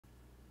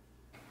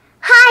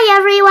Hi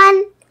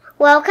everyone!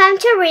 Welcome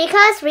to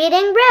Riko's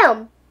Reading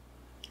Room.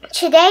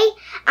 Today,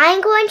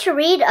 I'm going to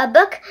read a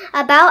book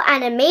about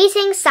an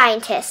amazing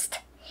scientist.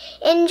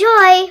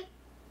 Enjoy!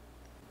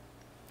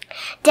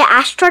 The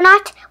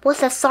Astronaut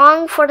with a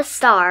Song for the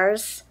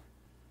Stars.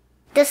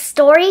 The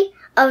story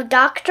of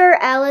Dr.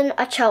 Ellen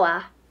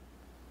Ochoa.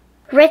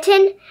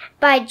 Written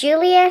by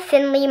Julia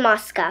Finley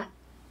Mosca.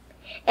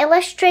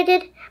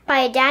 Illustrated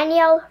by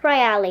Daniel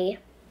Rieley.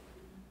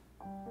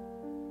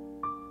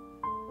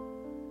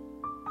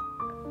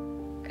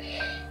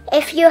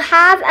 If you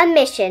have a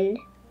mission,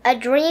 a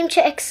dream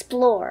to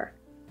explore,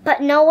 but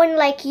no one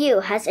like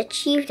you has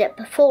achieved it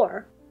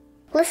before,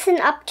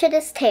 listen up to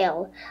this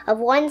tale of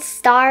one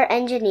star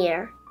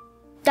engineer,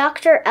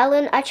 Dr.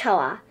 Ellen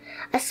Ochoa,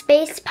 a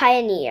space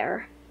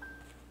pioneer.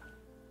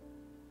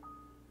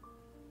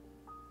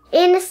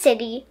 In the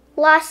city,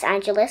 Los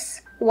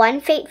Angeles,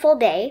 one fateful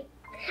day,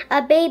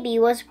 a baby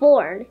was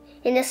born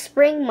in the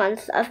spring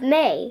month of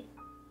May.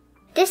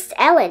 This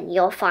Ellen,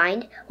 you'll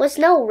find, was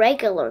no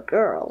regular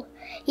girl.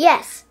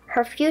 Yes,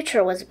 her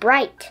future was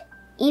bright,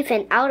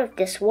 even out of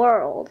this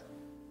world.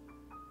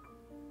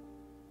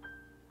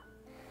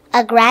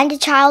 A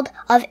grandchild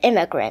of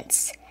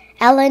immigrants,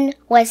 Ellen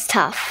was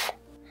tough.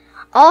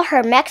 All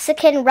her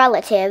Mexican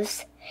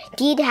relatives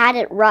did had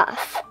it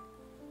rough.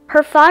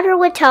 Her father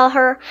would tell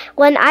her,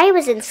 when I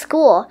was in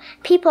school,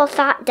 people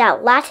thought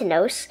that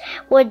Latinos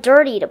would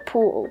dirty the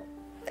pool.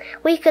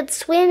 We could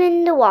swim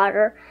in the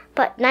water,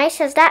 but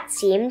nice as that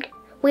seemed,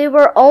 we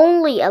were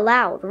only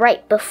allowed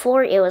right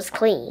before it was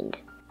cleaned.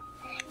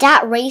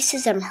 That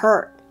racism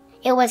hurt.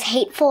 It was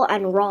hateful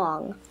and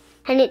wrong,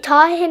 and it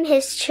taught him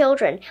his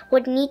children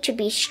would need to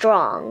be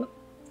strong.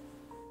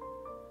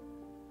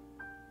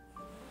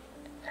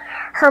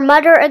 Her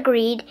mother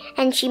agreed,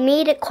 and she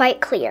made it quite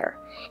clear.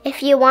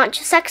 If you want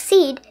to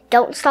succeed,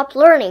 don't stop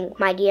learning,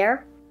 my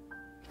dear.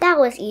 That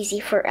was easy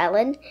for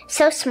Ellen,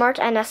 so smart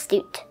and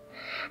astute.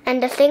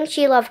 And the thing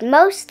she loved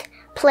most,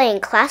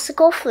 playing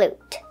classical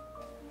flute.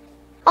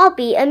 I'll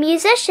be a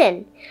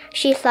musician,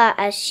 she thought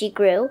as she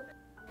grew,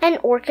 an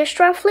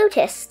orchestra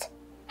flutist.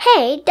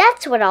 Hey,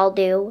 that's what I'll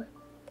do.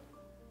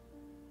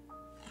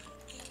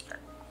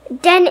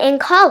 Then in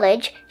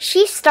college,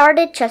 she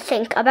started to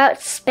think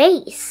about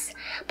space.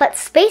 But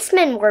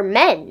spacemen were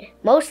men,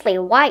 mostly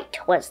white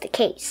was the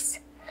case.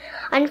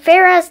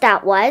 Unfair as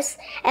that was,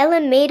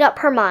 Ellen made up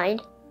her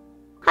mind.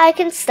 I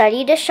can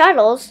study the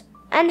shuttles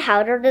and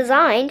how they're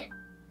designed.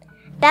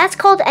 That's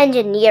called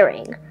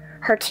engineering,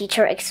 her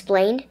teacher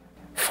explained.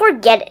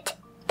 Forget it.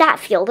 That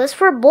field is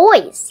for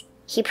boys,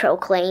 he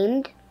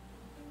proclaimed.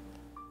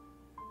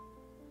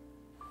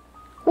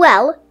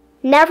 Well,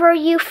 never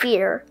you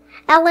fear.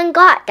 Ellen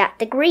got that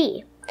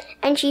degree,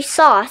 and she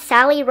saw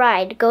Sally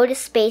Ride go to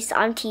space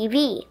on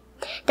TV,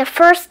 the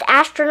first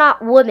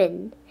astronaut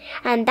woman,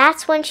 and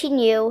that's when she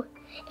knew,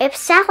 if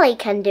Sally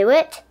can do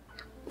it,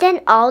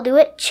 then I'll do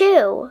it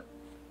too.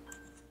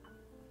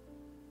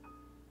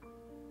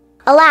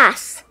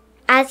 Alas,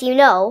 as you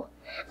know,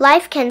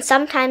 life can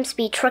sometimes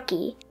be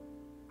tricky.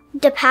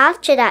 The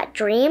path to that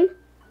dream,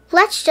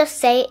 let's just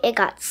say it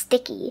got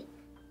sticky.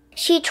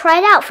 She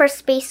tried out for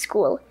space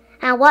school,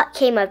 and what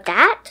came of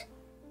that?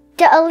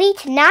 The elite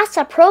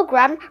NASA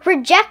program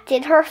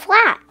rejected her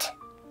flat.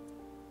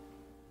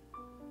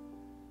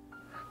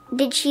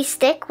 Did she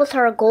stick with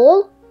her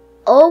goal?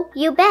 Oh,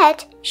 you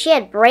bet, she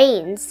had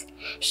brains.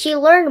 She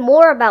learned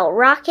more about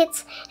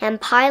rockets and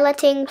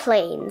piloting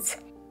planes.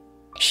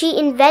 She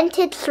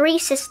invented 3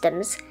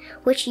 systems,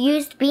 which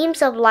used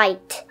beams of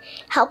light,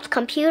 helped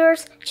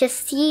computers to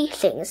see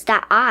things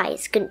that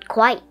eyes couldn't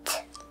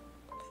quite.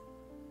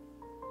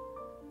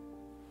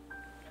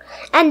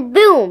 And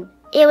boom!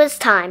 It was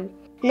time.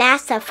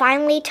 NASA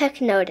finally took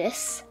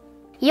notice.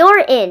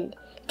 You're in,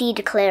 Dee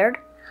declared.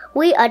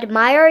 We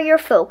admire your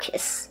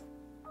focus.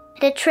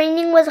 The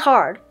training was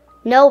hard,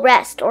 no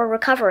rest or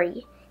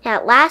recovery.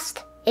 At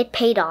last, it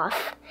paid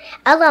off.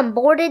 Ellen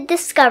boarded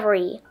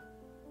Discovery.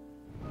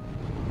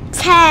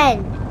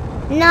 10,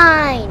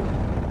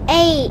 9,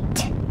 8.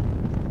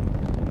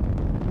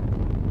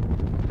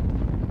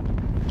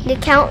 The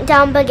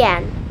countdown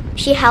began.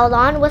 She held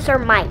on with her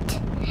might.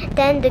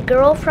 Then the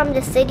girl from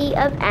the City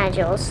of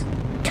Angels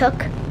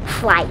took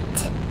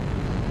flight.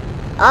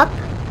 Up,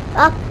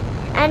 up,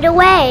 and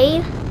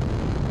away.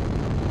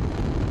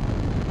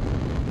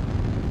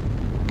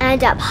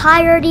 And up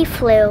higher they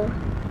flew.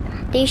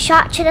 They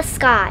shot to the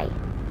sky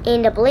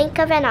in the blink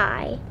of an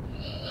eye,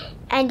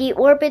 and they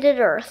orbited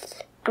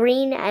Earth,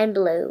 green and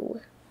blue.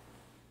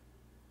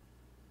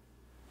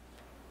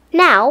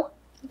 Now,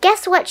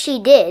 guess what she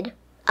did,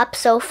 up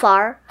so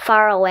far,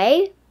 far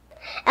away?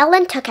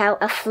 Ellen took out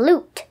a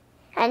flute,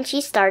 and she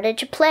started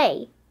to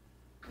play.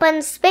 But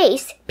in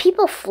space,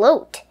 people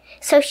float,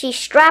 so she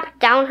strapped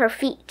down her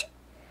feet,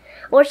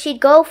 or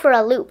she'd go for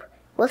a loop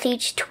with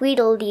each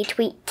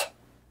tweedledee-tweet.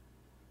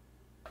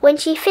 When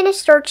she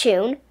finished her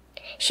tune,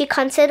 she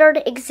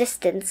considered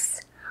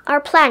existence,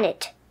 our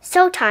planet,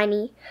 so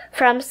tiny,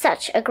 from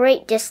such a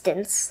great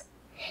distance.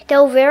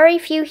 Though very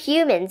few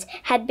humans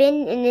had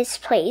been in its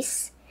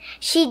place,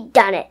 she'd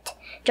done it,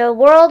 the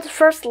world's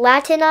first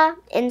Latina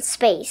in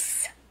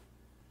space.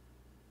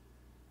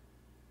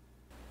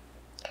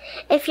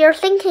 If you're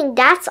thinking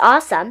that's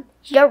awesome,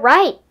 you're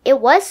right, it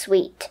was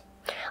sweet.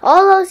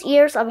 All those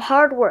years of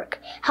hard work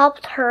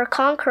helped her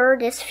conquer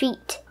this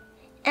feat.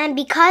 And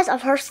because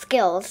of her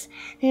skills,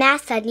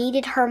 NASA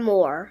needed her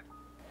more.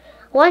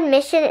 One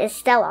mission is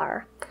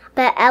stellar,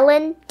 but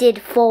Ellen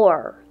did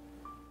 4.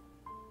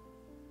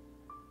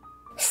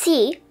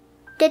 See,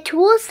 the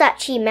tools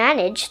that she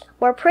managed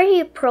were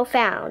pretty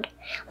profound,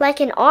 like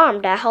an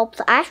arm that helped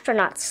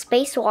astronauts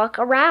spacewalk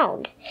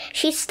around.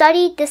 She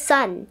studied the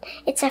sun,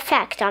 its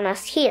effect on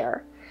us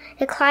here,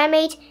 the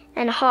climate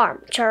and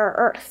harm to our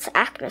Earth's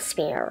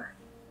atmosphere.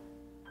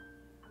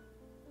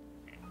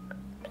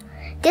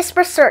 This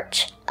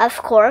research, of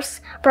course,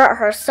 brought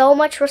her so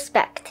much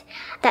respect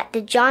that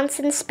the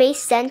Johnson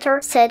Space Center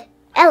said,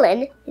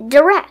 "Ellen,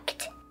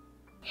 direct."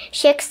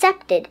 She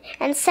accepted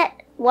and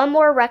set one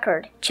more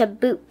record to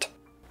boot.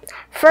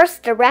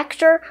 First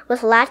director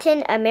with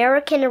Latin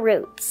American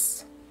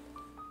roots.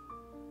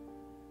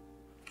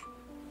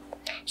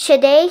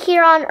 Today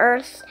here on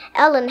Earth,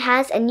 Ellen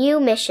has a new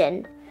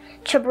mission,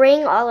 to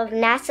bring all of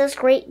NASA's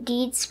great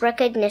deeds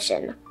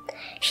recognition.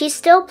 She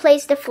still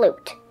plays the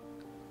flute,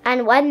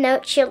 and one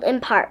note she'll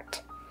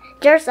impart.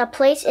 There's a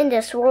place in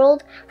this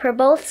world for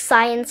both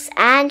science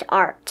and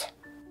art.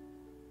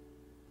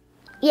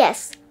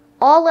 Yes,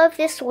 all of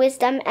this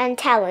wisdom and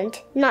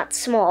talent, not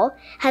small,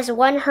 has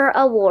won her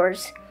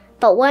awards,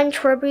 but one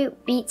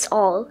tribute beats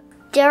all.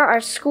 There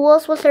are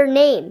schools with her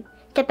name,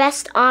 the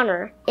best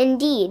honor,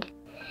 indeed,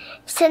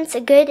 since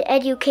a good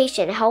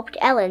education helped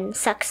Ellen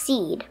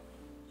succeed.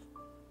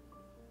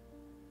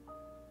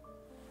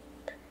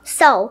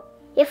 So,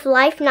 if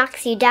life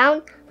knocks you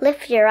down,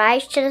 lift your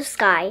eyes to the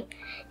sky.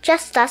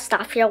 Just dust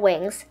off your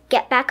wings,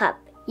 get back up,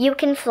 you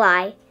can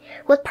fly.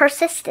 With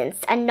persistence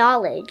and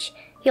knowledge,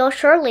 you'll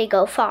surely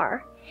go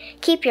far.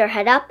 Keep your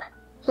head up,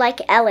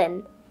 like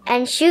Ellen,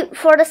 and shoot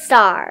for the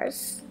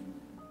stars.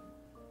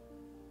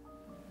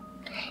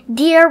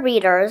 Dear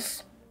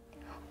readers,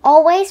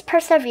 always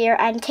persevere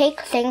and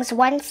take things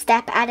one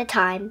step at a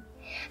time.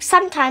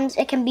 Sometimes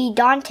it can be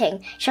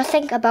daunting to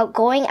think about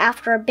going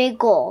after a big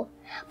goal,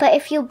 but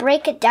if you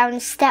break it down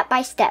step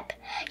by step,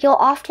 you'll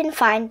often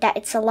find that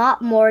it's a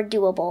lot more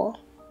doable.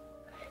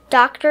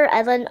 Dr.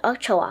 Ellen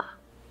Ochoa.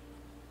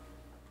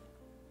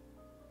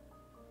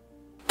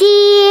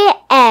 The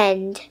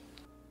end.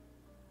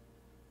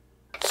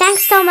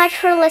 Thanks so much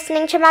for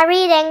listening to my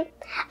reading.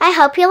 I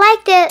hope you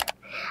liked it.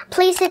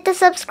 Please hit the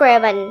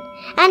subscribe button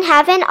and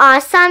have an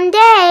awesome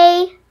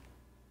day!